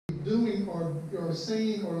doing or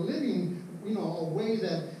saying or living, a way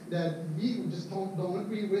that we just don't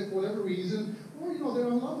agree with for whatever reason, or, they're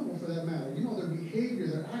unlovable for that matter. Their behavior,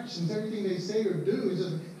 their actions, everything they say or do is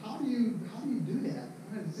just, how do you do that?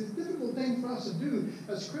 Right? It's a difficult thing for us to do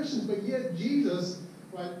as Christians, but yet Jesus,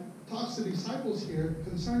 right, talks to disciples here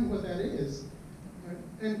concerning what that is. Right?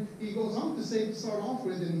 And he goes on to start off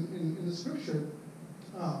with in the scripture,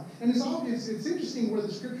 and it's interesting where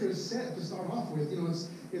the scripture is set to start off with.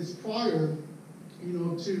 It's prior,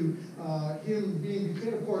 to him being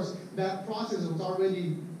betrayed. Of course, that process was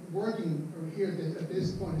already working here at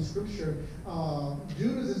this point in scripture.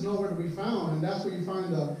 Judas is nowhere to be found, and that's where you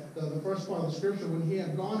find the first part of the scripture when he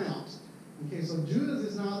had gone out. Okay, so Judas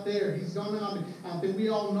is not there. He's gone out. I think we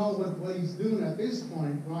all know what he's doing at this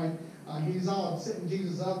point, right? He's out setting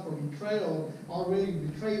Jesus up for betrayal, already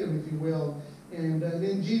betrayed him, if you will. And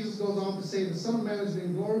then Jesus goes on to say the Son of Man has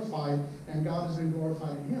been glorified and God has been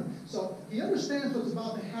glorified in him. So he understands what's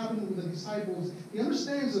about to happen with the disciples. He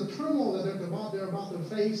understands the turmoil that they're about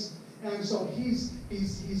to face. And so he's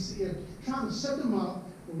trying to set them up,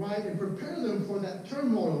 right, and prepare them for that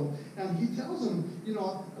turmoil. And he tells them,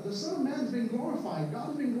 the Son of Man has been glorified. God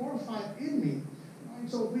has been glorified in me. Right?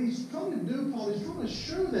 So what he's trying to do, Paul, is trying to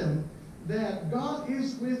assure them that God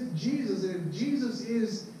is with Jesus. And if Jesus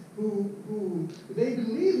is who they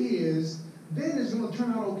believe he is, then it's going to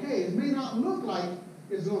turn out okay. It may not look like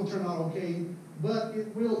it's going to turn out okay, but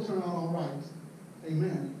it will turn out all right.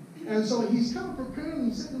 Amen. And so he's kind of preparing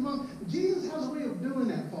them, setting them up. Jesus has a way of doing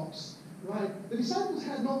that, folks. Right? The disciples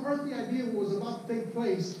had no earthly idea what was about to take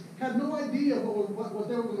place, had no idea what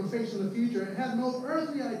they were going to face in the future, had no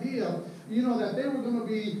earthly idea, that they were going to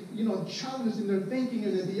be, challenged in their thinking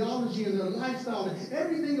and their theology and their lifestyle. And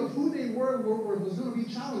everything of who they were was going to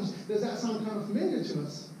be challenged. Does that sound kind of familiar to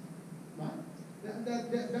us? Right?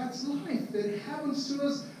 That's life. That happens to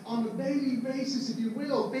us on a daily basis, if you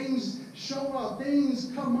will. Things show up,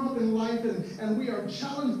 things come up in life, and we are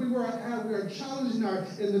challenged. We are challenged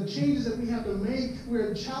in the changes that we have to make. We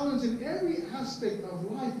are challenged in every aspect of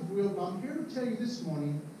life, if you will. But I'm here to tell you this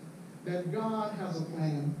morning that God has a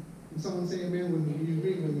plan. And someone say amen with me. You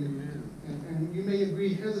agree with me? Amen. And you may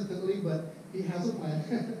agree hesitantly, but he has a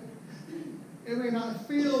plan. It may not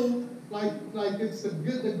feel like it's the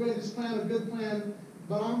greatest plan, a good plan,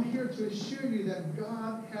 but I'm here to assure you that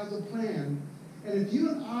God has a plan. And if you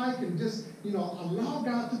and I can just, allow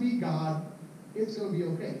God to be God, it's going to be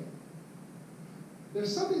okay.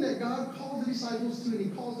 There's something that God calls the disciples to, and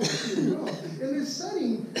he calls us to as well. In this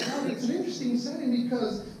setting, it's an interesting setting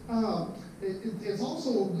because it's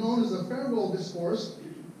also known as the farewell discourse.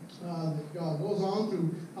 That goes on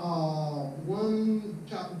through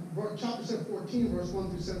chapter 14, verse 1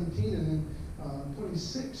 through 17, and then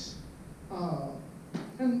 26.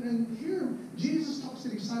 And here, Jesus talks to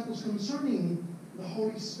the disciples concerning the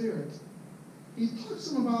Holy Spirit. He talks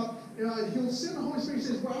to them about, he'll send the Holy Spirit. He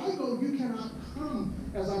says, where I go, you cannot come,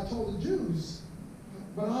 as I told the Jews.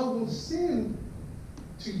 But I will send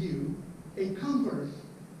to you a comforter.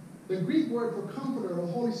 The Greek word for comforter, or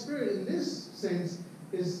Holy Spirit, in this sense,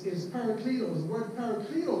 is parakletos. The word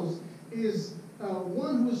parakletos is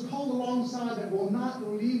one who is called alongside that will not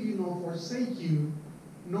leave you nor forsake you,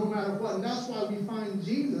 no matter what. And that's why we find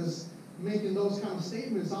Jesus making those kind of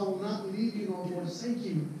statements. I will not leave you nor forsake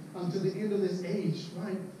you until the end of this age,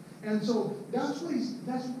 right? And so that's what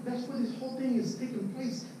this whole thing is taking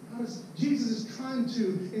place. Jesus is trying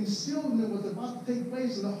to instill in them what's about to take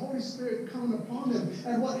place, and the Holy Spirit coming upon them.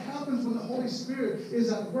 And what happens when the Holy Spirit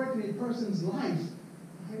is at work in a person's life,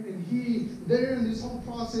 right? And he, there in this whole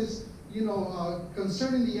process,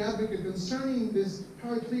 concerning the advocate, concerning this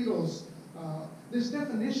parakletos, this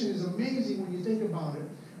definition is amazing when you think about it.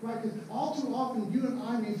 Right? Because all too often you and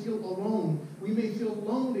I may feel alone. We may feel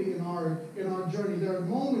lonely in our journey. There are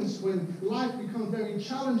moments when life becomes very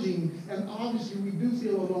challenging, and obviously we do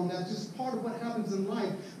feel alone. That's just part of what happens in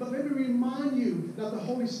life. But let me remind you that the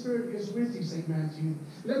Holy Spirit is with you, St. Matthew.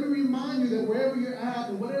 Let me remind you that wherever you're at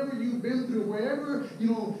and whatever you've been through, wherever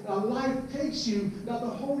life takes you, that the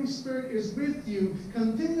Holy Spirit is with you.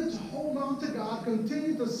 Continue to hold on to God.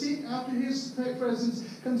 Continue to seek after His presence.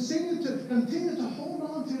 Continue to hold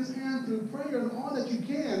on to His hand through prayer and all that you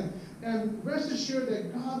can. And rest assured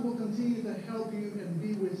that God will continue to help you and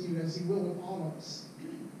be with you as He will with all of us.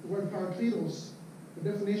 The word parakletos, the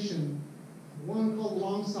definition, one called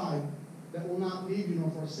alongside that will not leave you nor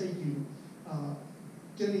forsake you.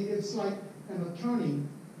 Jenny, it's like an attorney,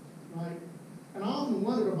 right? And I often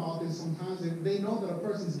wondered about this sometimes. If they know that a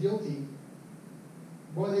person's guilty,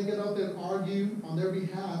 boy, they get up there and argue on their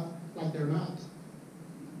behalf like they're not.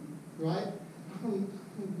 Right? I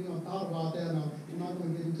thought about that. Now, I'm not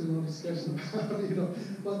going to get into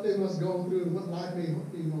what they must go through, what life may,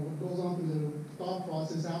 what goes on through the thought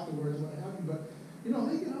process afterwards, what have you. But,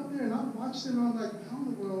 they get out there and I watch them and I'm like, how in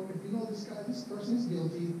the world, if you know this person is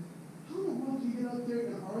guilty, how in the world do you get out there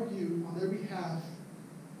and argue on their behalf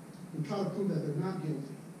and try to prove that they're not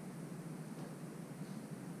guilty?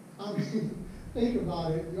 I mean, think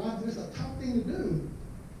about it. It's a tough thing to do.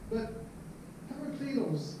 But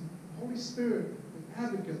Paracletos, Holy Spirit, the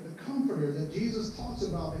advocate, the comforter that Jesus talks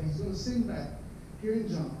about that he's going to sing back here in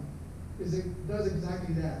John, does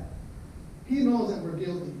exactly that. He knows that we're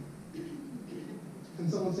guilty. And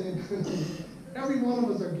someone saying, every one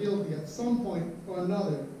of us are guilty at some point or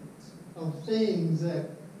another of things that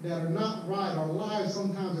are not right. Our lives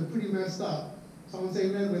sometimes are pretty messed up. Someone say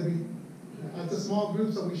amen with me. It's a small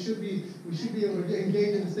group, so we should be able to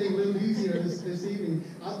engage in this thing a little easier this evening.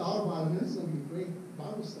 I thought about it, and this is going to be a great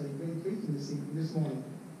Bible study, great preaching this morning.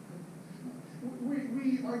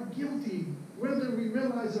 We are guilty, whether we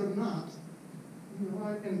realize it or not.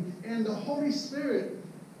 Right? And the Holy Spirit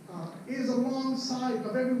is alongside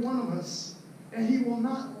of every one of us, and he will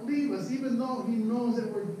not leave us, even though he knows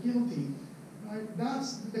that we're guilty. Right?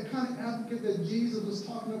 That's the kind of advocate that Jesus was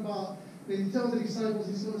talking about. When he tells the disciples,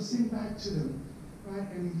 he's going to sing back to them, right?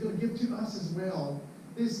 And he's going to give to us as well.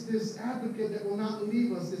 This advocate that will not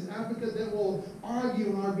leave us, this advocate that will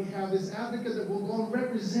argue on our behalf, this advocate that will go and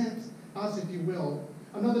represent us, if you will.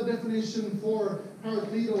 Another definition for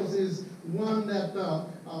Paracletos is one that,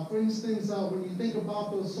 for instance, when you think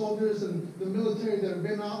about those soldiers and the military that have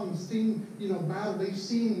been out and seen, battle, they've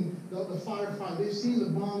seen the firefight, they've seen the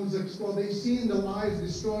bombs explode, they've seen the lives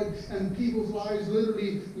destroyed and people's lives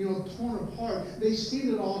literally, torn apart. They've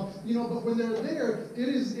seen it all, but when they're there,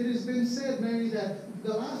 it has been said, Mary, that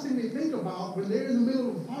the last thing they think about when they're in the middle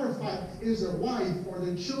of a firefight is their wife or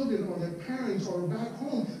their children or their parents or back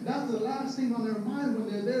home. That's the last thing on their mind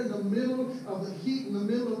when they're there in the middle of the heat, in the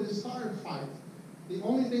middle of this firefight. The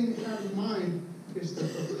only thing they have in mind is to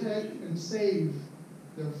protect and save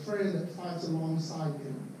their friend that fights alongside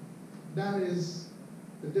them. That is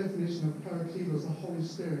the definition of Paracletos, the Holy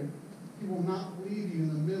Spirit. He will not leave you in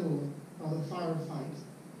the middle of the firefight.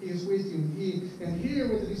 He is with you. And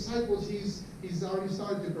here with the disciples, he's already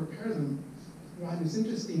started to prepare them. Right? It's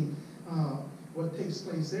interesting what takes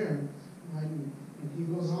place there. Right? And he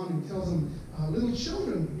goes on and tells them, little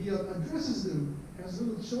children, he addresses them as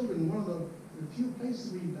little children. One of the few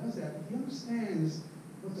places where he does that, he understands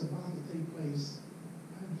what's about to take place.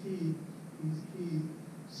 And he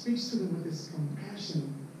speaks to them with this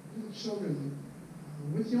compassion. Little children,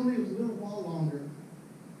 with you only a little while longer.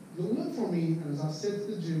 You'll look for me, and as I said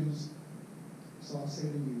to the Jews, so I'll say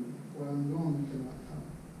to you, where I'm going, you cannot come.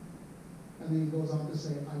 And then he goes on to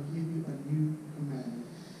say, I give you a new commandment,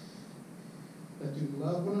 that you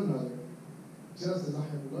love one another, just as I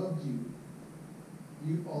have loved you,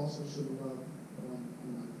 you also should love one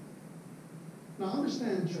another. Now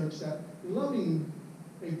understand, church, that loving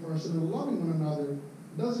a person or loving one another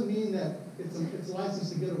doesn't mean that it's license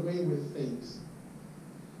to get away with things.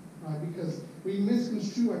 Right? Because we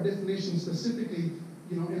misconstrue our definition specifically,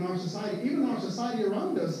 in our society. Even our society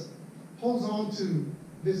around us holds on to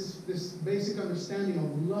this basic understanding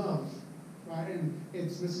of love, right? And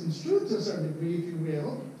it's misconstrued to a certain degree, if you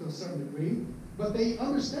will, to a certain degree, but they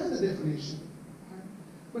understand the definition.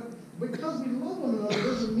 Right? But because we love one another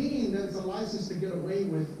doesn't mean that it's a license to get away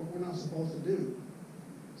with what we're not supposed to do.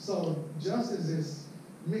 So justice is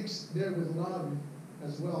mixed there with love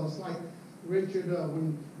as well. It's like Richard,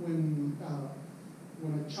 when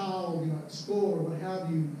a child, at school or what have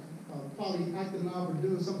you, probably acting up or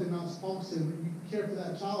doing something not supposed to, you care for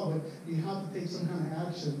that child, but you have to take some kind of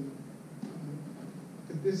action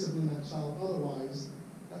to discipline that child. Otherwise,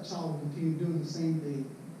 that child will continue doing the same thing.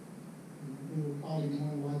 It will probably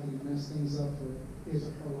more likely mess things up for his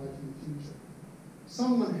or her life in the future.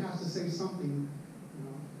 Someone has to say something,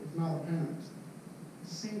 if not a parent. It's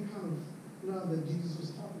the same kind of love that Jesus was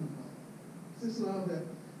talking about. It's this love that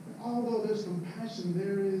although there's compassion,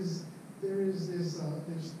 there's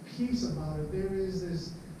peace about it, there is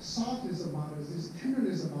this softness about it, this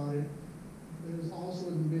tenderness about it. There's also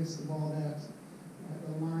in the midst of all that,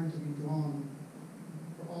 a line to be drawn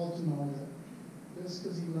for all to know that just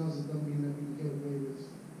because he loves us doesn't mean that we can get away with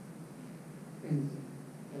anything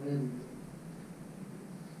or everything.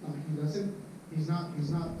 No, he doesn't. He's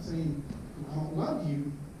not saying, I don't love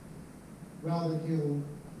you. Rather, he'll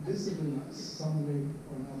discipline us some way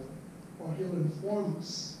or another. Or he'll inform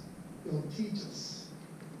us. He'll teach us.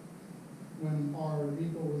 When our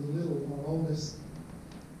Rico was little, our oldest,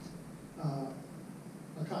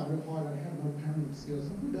 a tried real hard. I have no parenting skills.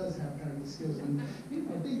 Who does have parenting skills? And,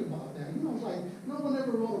 think about that. It's like no one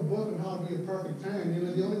ever wrote a book on how to be a perfect parent.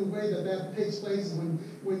 The only way that takes place is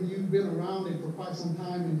when you've been around it for quite some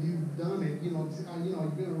time and you've done it. You've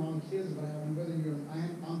been around kids, whether you're an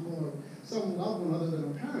aunt, uncle, or some loved one other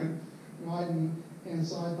than a parent, right? And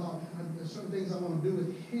so I thought there's certain things I want to do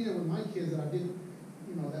with him, with my kids that I didn't,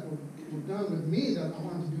 that were done with me that I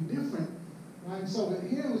wanted to do different, right? So with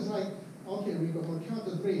him it was like, okay, we're going to count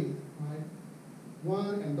to 3, right?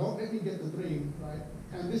 1, and don't let me get to 3, right?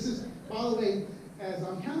 And this is, by the way, as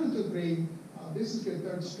I'm counting to 3, this is your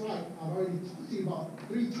 3rd strike. I've already talked to you about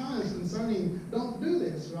 3 times concerning don't do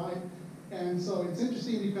this, right? And so it's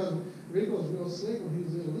interesting because Rick was real slick when he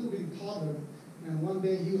was a little bitty toddler, and one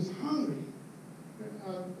day he was hungry.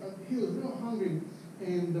 He was real hungry,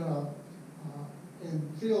 and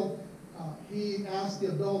Phil, he asked the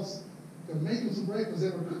adults to make him some breakfast.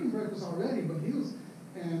 They were cooking breakfast already, but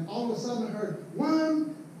and all of a sudden I heard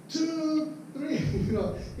 1, 2, 3.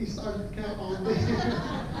 He started to count on me.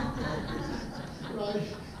 Right?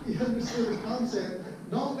 He understood the concept.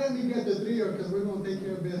 Don't let me get to 3, because we're going to take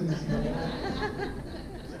care of business.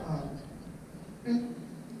 And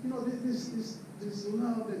this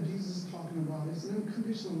love that Jesus is talking about, it's an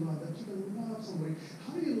unconditional love, that you can love somebody.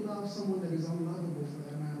 How do you love someone that is unlovable for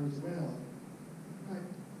that matter as well? Right?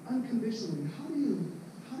 Unconditionally. How do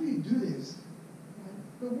you do this? Right?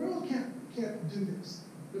 The world can't do this.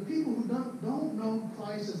 The people who don't know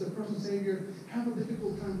Christ as their personal Savior have a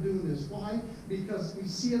difficult time doing this. Why? Because we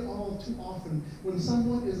see it all too often. When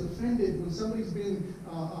someone is offended, when somebody's being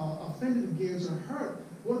offended against or hurt,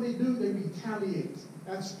 what do? They retaliate.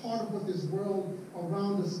 That's part of what this world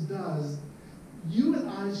around us does. You and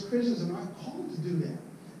I as Christians are not called to do that.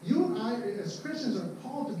 You and I as Christians are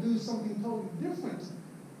called to do something totally different.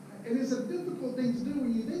 And it's a difficult thing to do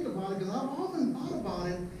when you think about it, because I've often thought about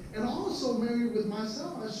it, and also married with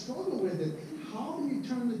myself, I struggle with it. How do you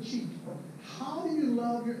turn the cheek? How do you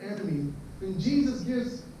love your enemy? And Jesus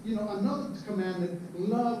gives, another commandment,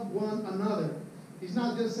 love one another. He's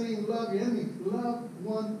not just saying love your enemy, love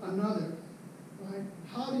one another. Right?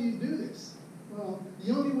 How do you do this? Well,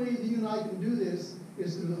 the only way that you and I can do this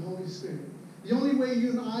is through the Holy Spirit. The only way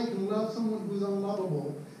you and I can love someone who's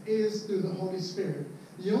unlovable is through the Holy Spirit.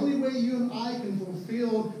 The only way you and I can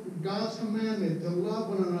fulfill God's commandment to love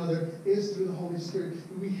one another is through the Holy Spirit.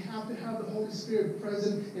 We have to have the Holy Spirit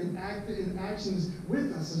present and active in actions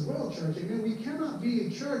with us as well, church. Amen. We cannot be a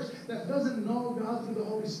church that doesn't know God through the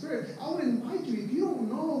Holy Spirit. I would invite you, if you don't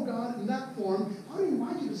know God in that form, I would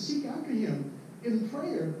invite you to seek after Him in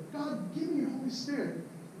prayer. God, give me your Holy Spirit.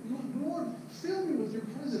 Lord, fill me with your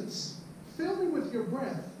presence. Fill me with your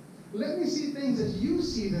breath. Let me see things as you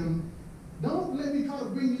see them. Don't let me try to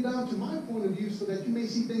bring you down to my point of view so that you may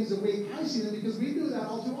see things the way I see them, because we do that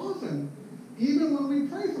all too often. Even when we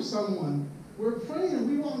pray for someone, we're praying and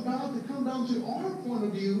we want God to come down to our point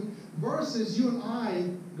of view versus you and I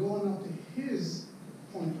going up to His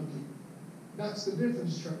point of view. That's the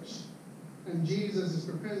difference, church. And Jesus is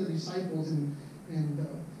preparing the disciples, and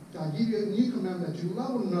I give you a new commandment that you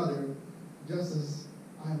love one another just as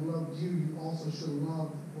I have loved you. You also should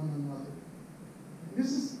love one another. And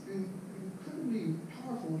this is incredibly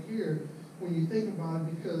powerful here when you think about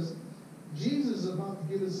it, because Jesus is about to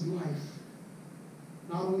give us life,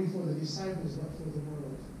 not only for the disciples but for the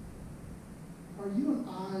world. Are you and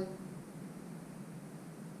I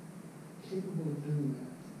capable of doing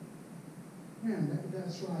that? Man,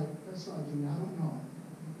 that's right. That's right, Jimmy. I don't know.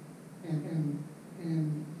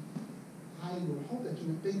 And I would hope that you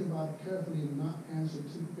would think about it carefully and not answer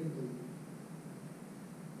too quickly.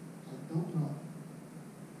 I don't know.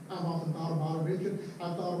 I've often thought about it, Richard.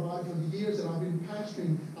 I've thought about it for the years that I've been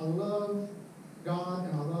pastoring. I love God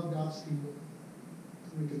and I love God's people.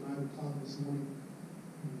 Richard and I were talking this morning.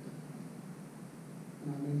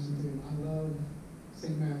 And I mentioned to him, I love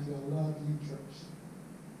St. Matthew. I love you, church.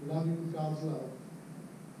 Love you with God's love.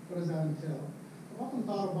 What does that entail? I've often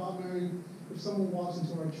thought about, Mary, if someone walks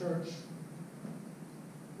into our church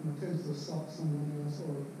and attempts to assault someone else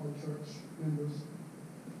or our church members,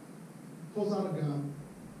 pulls out a gun,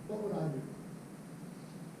 what would I do?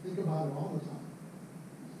 Think about it all the time.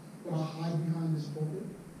 Would I hide behind this pulpit?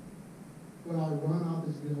 Would I run out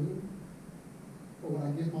this building? Or would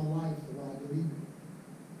I give my life for what I believe in?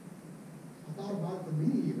 I thought about it for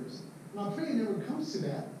many years. And I pray it never comes to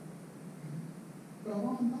that. But I've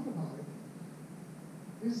often thought about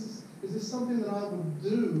it. Is this something that I would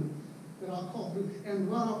do, that I'll call through?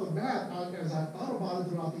 And right off the bat, as I thought about it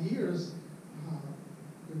throughout the years,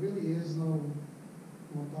 there really is no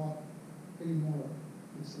thought anymore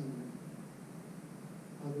concerning it.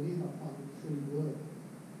 I believe I probably fully would.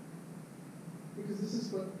 Because this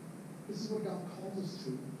is what God calls us to.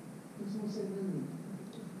 I just want to say, amen.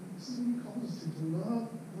 This is what He calls us to love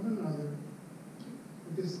one another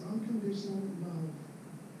with this unconditional love.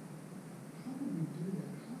 How would we do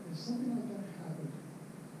that? If something like that happened,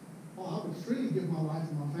 I would freely give my life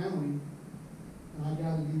for my family, and I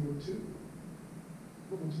gather you would too.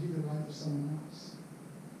 But would you give your life for someone else?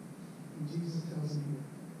 And Jesus tells him here,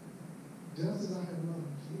 just as I have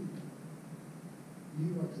loved you,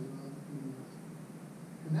 you are to love one another.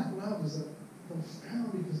 And that love is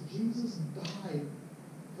profound because Jesus died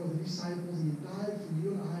for the disciples. He died for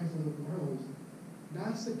you and I, for the world.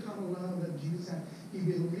 That's the kind of love that Jesus had. He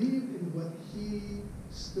believed in what He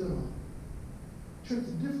stood on. Church,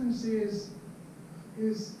 the difference is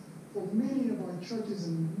for many of our churches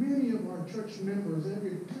and many of our church members,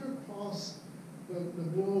 every clear across the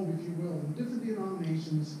globe, if you will, in different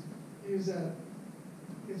denominations, is that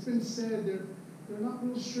it's been said they're not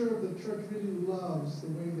real sure if the church really loves the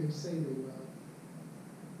way they say they love.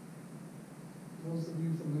 Most of you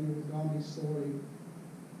familiar with Gandhi's story.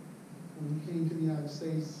 When he came to the United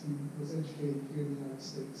States, he was educated here in the United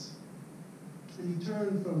States. And he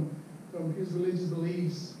turned from his religious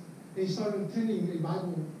beliefs, and he started attending a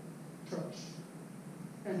Bible church.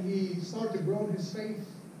 And he started to grow in his faith,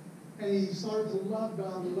 and he started to love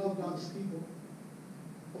God and love God's people.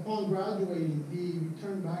 Upon graduating, he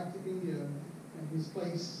returned back to India and his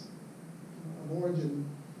place of origin.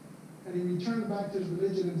 And he returned back to his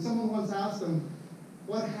religion, and someone once asked him,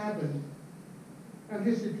 what happened? And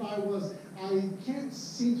his reply was, I can't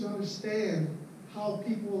seem to understand how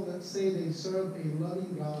people that say they serve a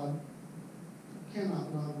loving God cannot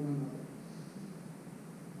love one another.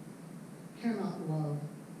 Cannot love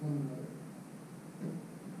one another.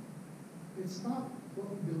 It's not what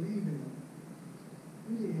we believe in.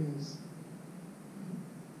 It is.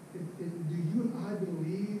 Do you and I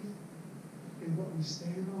believe in what we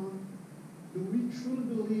stand on? Do we truly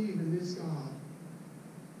believe in this God?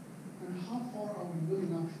 And how far are we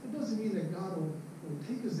willing now? It doesn't mean that God will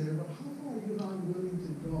take us there, but how far are you and I willing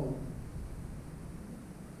to go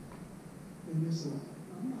in this life?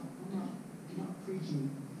 I'm not preaching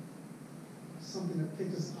something that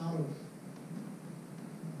takes us out of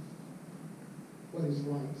what is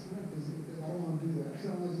right. I don't want to do that. I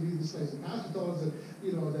don't want to leave this place. The pastor told us that,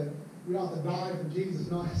 that we ought to die for Jesus.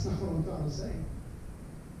 No, that's not what I'm trying to say.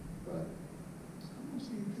 But how much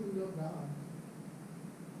do you truly love God?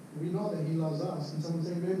 We know that He loves us. And someone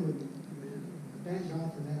say amen with me. Thank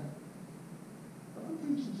God for that. But I'm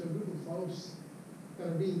preaching to a group of folks that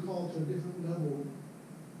are being called to a different level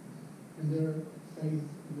in their faith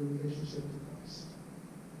and their relationship to Christ.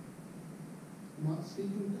 I'm not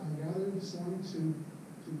speaking, I gather this morning, to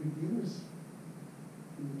beginners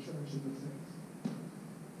in the church and the faith.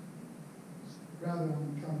 Rather,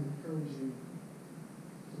 I'm trying to encourage you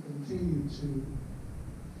to continue to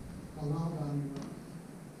allow God in your life.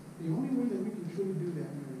 The only way that we can truly do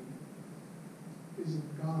that, Mary, is if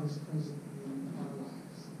God is present in our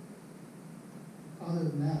lives. Other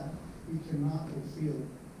than that, we cannot fulfill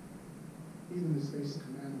even this basic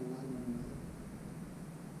command of loving one another.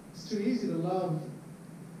 It's too easy to love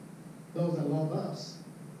those that love us.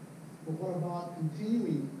 But what about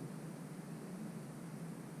continuing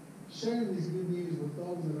sharing this good news with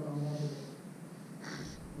those that are unlovable?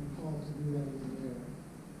 We're called to do that even there.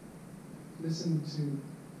 Listen to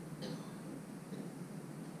a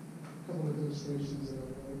couple of illustrations that I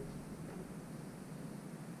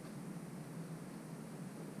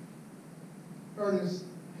wrote. Ernest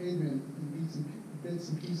Hayden, in bits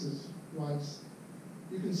and pieces, writes,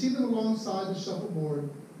 you can see them alongside the shuffleboard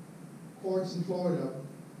courts in Florida,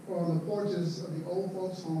 or on the porches of the old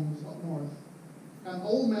folks' homes up north. An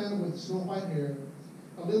old man with snow white hair,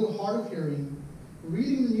 a little hard of hearing,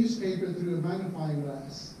 reading the newspaper through a magnifying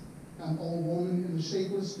glass. An old woman in a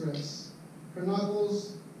shapeless dress, her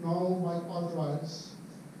knuckles gnarled like arthritis,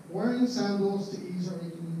 wearing sandals to ease her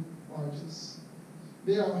aching arches.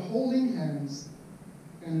 They are holding hands,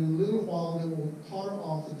 and in a little while they will totter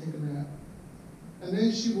off to take a nap. And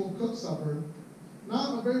then she will cook supper,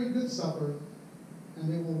 not a very good supper,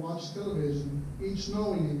 and they will watch television, each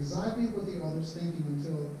knowing exactly what the other's thinking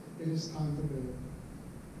until it is time for bed.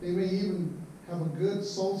 They may even have a good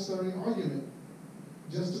soul-stirring argument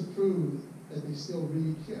just to prove that they still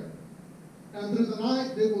really care. And through the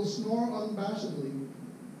night, they will snore unabashedly,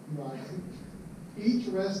 right? Each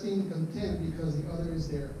resting content because the other is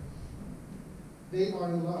there. They are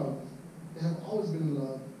in love. They have always been in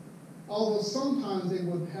love. Although sometimes they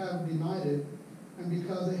would have denied it, and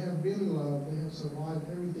because they have been in love, they have survived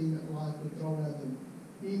everything that life would throw at them,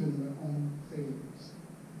 even their own failures.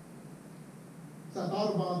 So I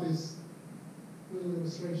thought about this little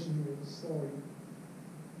illustration here with a story.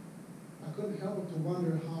 I couldn't help but to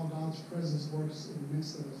wonder how God's presence works in the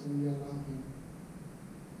midst of us when we allow Him.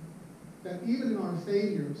 That even in our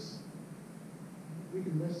failures, we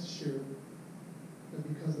can rest assured that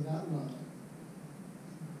because of that love,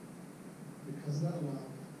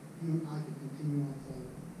 you and I can continue on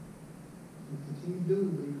forward. And continue doing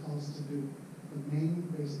what He calls us to do. The main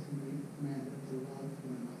basic commandment to love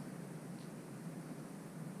one another.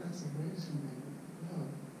 That's the greatest commandment,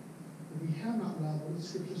 love. If we have not love, what does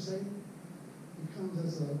Scripture say? It comes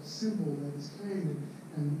as a symbol that is clanged,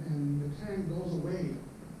 and the clang goes away.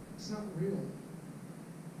 It's not real.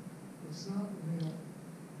 It's not real.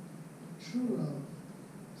 True love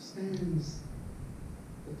stands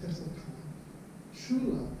the test of time. True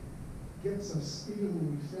love gets us even when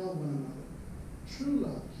we fail one another. True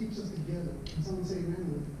love keeps us together. Can someone say amen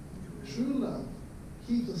with me? True love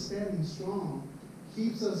keeps us standing strong,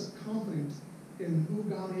 keeps us confident in who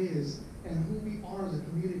God is and who we are as a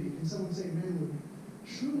community. Can someone say amen with me?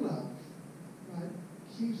 True love, right,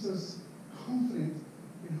 keeps us confident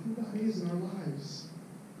in who God is in our lives.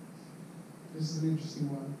 This is an interesting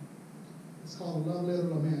one. It's called a love letter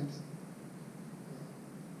lament.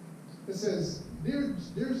 It says,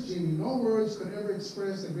 Dearest Jimmy, no words could ever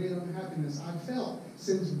express the great unhappiness I felt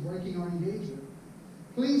since breaking our engagement.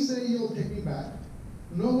 Please say you'll take me back.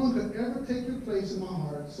 No one could ever take your place in my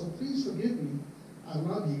heart, so please forgive me. I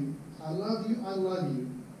love you. I love you. I love you.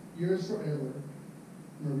 Yours forever,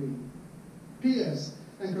 Marie. P.S.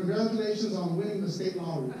 And congratulations on winning the state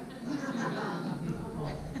lottery.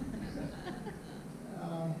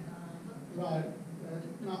 Right.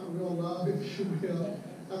 Not real love, if you will.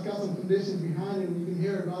 I've got some conditions behind it, and you can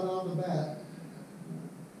hear it right off the bat.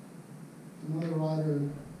 Another writer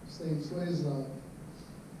states, what is love?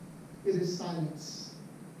 It is silence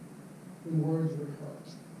when words would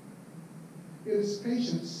hurt. It is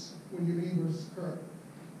patience when your neighbors hurt.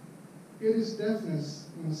 It is deafness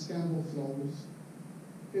when a scandal flows.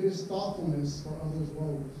 It is thoughtfulness for others'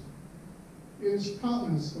 woes. It is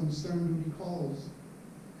promptness when stern duty calls.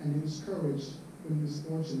 And it is courage when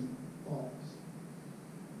misfortune falls.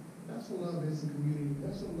 That's what love is in community.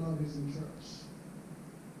 That's what love is in church.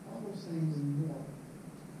 All those things and more.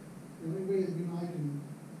 The only way that you and I can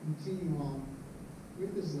continue on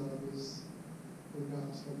with this love is with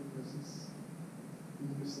God's holy presence in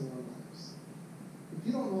the midst of our lives. If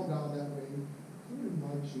you don't know God that way, I would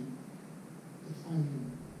invite you to find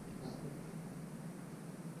Him that way.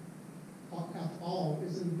 After all,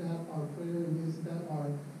 isn't that our prayer and isn't that our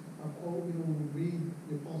quote, when we read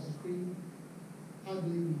the Apostles' Creed? I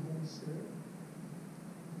believe in the Holy Spirit.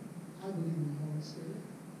 I believe in the Holy Spirit.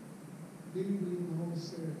 Do you believe in the Holy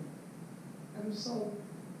Spirit? And if so,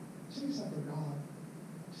 chase after God.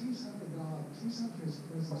 Chase after God. Chase after His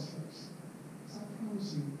presence first. Because I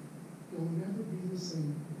promise you, you'll never be the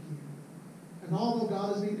same again. And although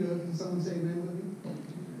God has been good, can someone say amen with me?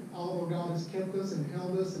 Although God has kept us and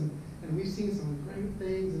held us, and we've seen some great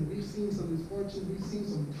things, and we've seen some misfortunes, we've seen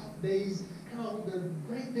some tough days. God, they're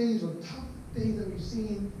great things or tough things that we've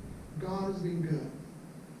seen. God has been good.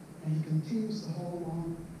 And He continues to hold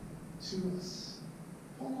on to us.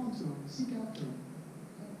 Hold on to Him. Seek after Him.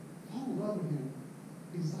 Fall in love with Him.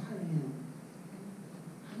 Desire Him.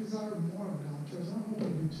 I desire more of God, church. I hope you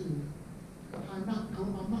do too. I'm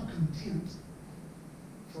not content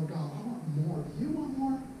for God. I want more. Do you want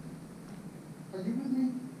more? Are you with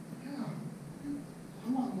me? Yeah. I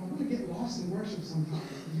want more. I want to get lost in worship sometimes.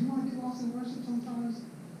 Do you want to get lost in worship sometimes?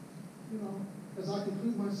 You know, as I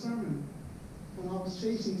conclude my sermon, when I was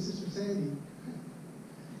chasing Sister Sandy,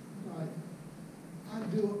 right,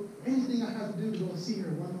 I'd do anything I had to do to go see her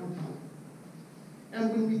one more time. And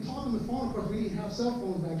when we talked on the phone, of course, we didn't have cell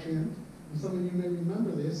phones back then. And some of you may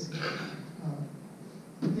remember this.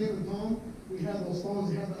 Tim and Tom, we had those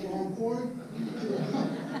phones that had that long cord.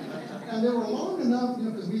 And they were long enough, you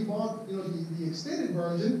know, because we bought, you know, the extended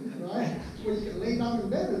version, right, where you could lay down in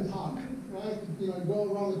bed and talk, right? You know,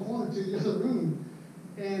 go around the corner to the other room.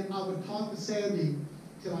 And I would talk to Sandy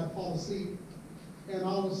till I'd fall asleep. And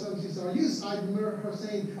all of a sudden she said, I remember her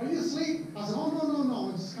saying, are you asleep? I said, oh, no.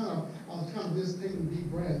 I was kind of just taking a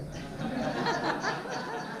deep breath.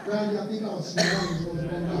 Randy, I think I was snoring.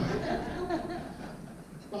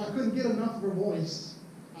 But I couldn't get enough of her voice.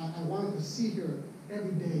 I wanted to see her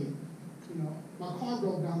every day. You know, my car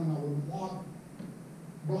broke down and I would walk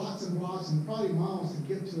blocks and blocks and probably miles to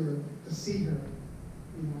get to her, to see her.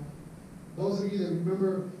 You know, those of you that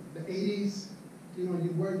remember the 80s, you know,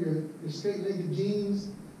 you wear your straight-legged jeans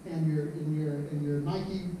and your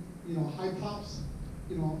Nike, you know, high tops.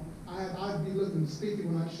 You know, I'd be looking sleepy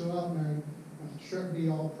when I show up, man. My shirt be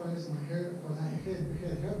all pressed, my hair, of course I had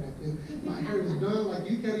hair back then. My hair was done like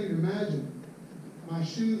you can't even imagine. My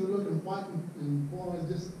shoes were looking white and boy,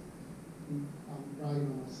 I'm bragging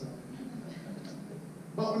on myself.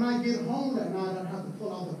 But when I get home that night, I'd have to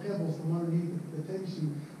pull out the pebbles from underneath the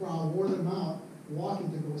tension where I wore them out,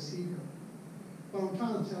 walking to go see her. What I'm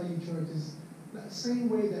trying to tell you, church, is that same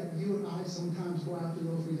way that you and I sometimes go after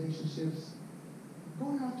those relationships,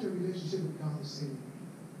 going after a relationship with God the same way.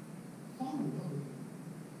 Fall in love with Him.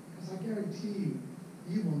 Because I guarantee you,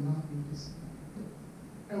 you will not be disappointed.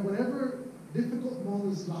 And whatever difficult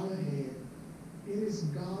moments lie ahead, it is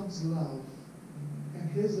God's love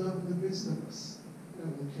and His love in the midst of us that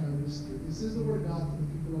will carry us through. This is the word of God for the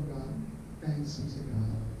people of God. Thanks be to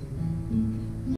God. Amen.